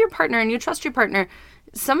you love your partner and you trust your partner,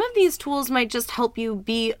 some of these tools might just help you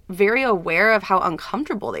be very aware of how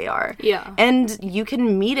uncomfortable they are. Yeah. And you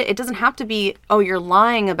can meet it. It doesn't have to be, oh, you're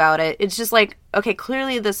lying about it. It's just like, okay,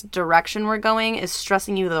 clearly this direction we're going is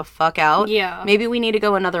stressing you the fuck out. Yeah. Maybe we need to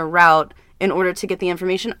go another route in order to get the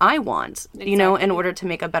information I want, you know, in order to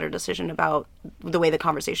make a better decision about the way the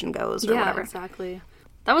conversation goes or whatever. Yeah, exactly.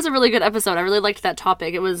 That was a really good episode. I really liked that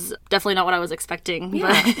topic. It was definitely not what I was expecting.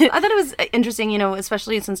 Yeah. I thought it was interesting, you know,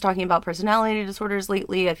 especially since talking about personality disorders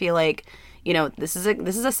lately. I feel like, you know, this is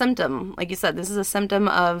a symptom. Like you said, this is a symptom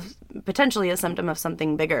of, potentially a symptom of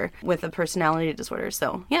something bigger with a personality disorder.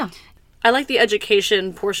 So, yeah. I like the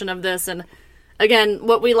education portion of this. And again,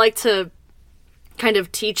 what we like to kind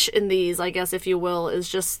of teach in these, I guess, if you will, is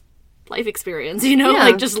just life experience, you know,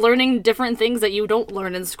 like just learning different things that you don't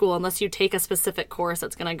learn in school unless you take a specific course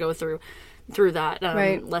that's going to go through that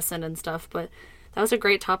lesson and stuff. But that was a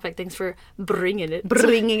great topic. Thanks for bringing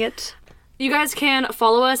it. You guys can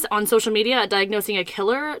follow us on social media at Diagnosing a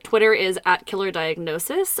Killer. Twitter is at Killer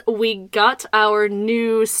Diagnosis. We got our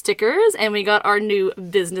new stickers and we got our new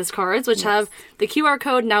business cards, which have the QR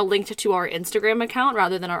code now linked to our Instagram account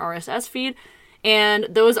rather than our RSS feed. And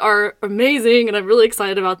those are amazing, and I'm really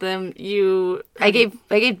excited about them. I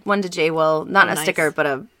gave one to Jay Will, not a sticker, but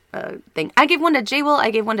a thing. I gave one to Jay Will, I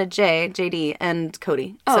gave one to JD, and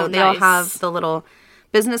Cody. So they all have the little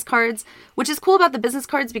business cards, which is cool about the business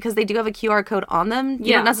cards because they do have a QR code on them.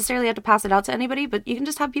 You don't necessarily have to pass it out to anybody, but you can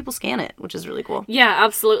just have people scan it, which is really cool. Yeah,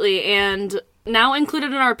 absolutely. And now included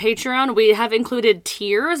in our Patreon, we have included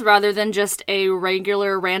tiers rather than just a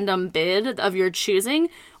regular random bid of your choosing.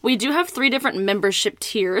 We do have 3 different membership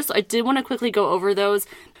tiers. I did want to quickly go over those.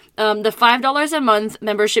 The $5 a month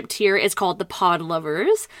membership tier is called the Pod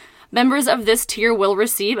Lovers. Members of this tier will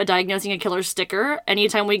receive a Diagnosing a Killer sticker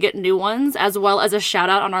anytime we get new ones, as well as a shout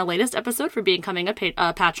out on our latest episode for becoming a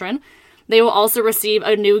patron. They will also receive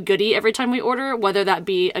a new goodie every time we order, whether that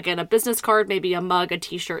be, again, a business card, maybe a mug, a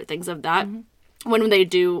t-shirt, things of that, when we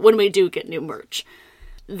do get new merch.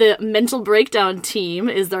 The Mental Breakdown team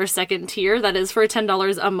is our second tier. That is for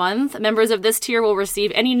 $10 a month. Members of this tier will receive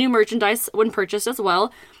any new merchandise when purchased as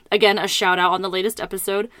well. Again, a shout out on the latest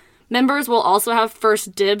episode. Members will also have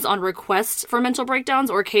first dibs on requests for mental breakdowns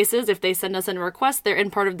or cases. If they send us in a request, they're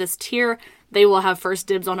in part of this tier. They will have first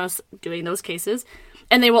dibs on us doing those cases.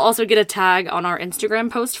 And they will also get a tag on our Instagram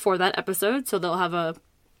post for that episode. So they'll have a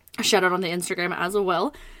shout out on the Instagram as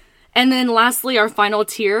well. And then lastly, our final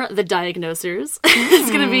tier, the Diagnosers. It's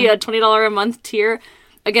going to be a $20 a month tier.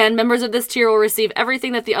 Again, members of this tier will receive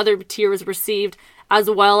everything that the other tiers received, as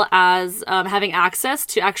well as having access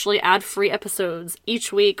to actually ad-free episodes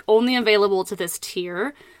each week, only available to this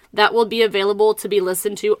tier. That will be available to be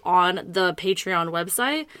listened to on the Patreon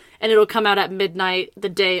website, and it'll come out at midnight the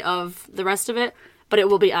day of the rest of it, but it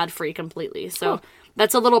will be ad-free completely. So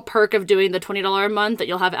that's a little perk of doing the $20 a month, that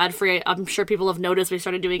you'll have ad-free. I'm sure people have noticed we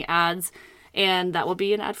started doing ads, and that will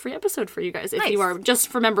be an ad-free episode for you guys if you are just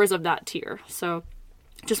for members of that tier. So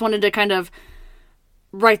just wanted to kind of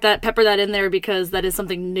pepper that in there because that is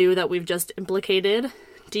something new that we've just implicated.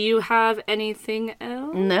 Do you have anything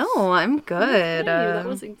else? No, I'm good. Okay, that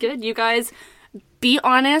was good. You guys, be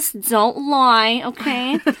honest. Don't lie,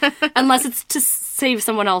 okay? Unless it's to save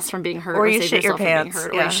someone else from being hurt. Or you save shit your yourself pants.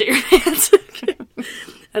 from being hurt, or you shit your pants.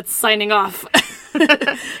 That's signing off. All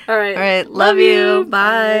right. All right. Love you.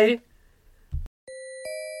 Bye.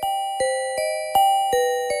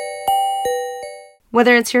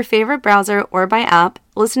 Whether it's your favorite browser or by app,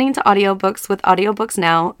 listening to audiobooks with Audiobooks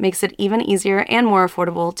Now makes it even easier and more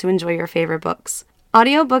affordable to enjoy your favorite books.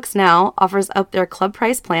 Audiobooks Now offers up their club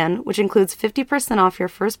price plan, which includes 50% off your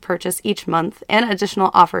first purchase each month and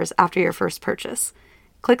additional offers after your first purchase.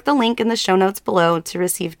 Click the link in the show notes below to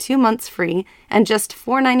receive 2 months free and just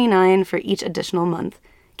 $4.99 for each additional month.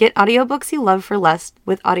 Get audiobooks you love for less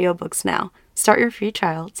with Audiobooks Now. Start your free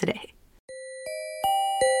trial today.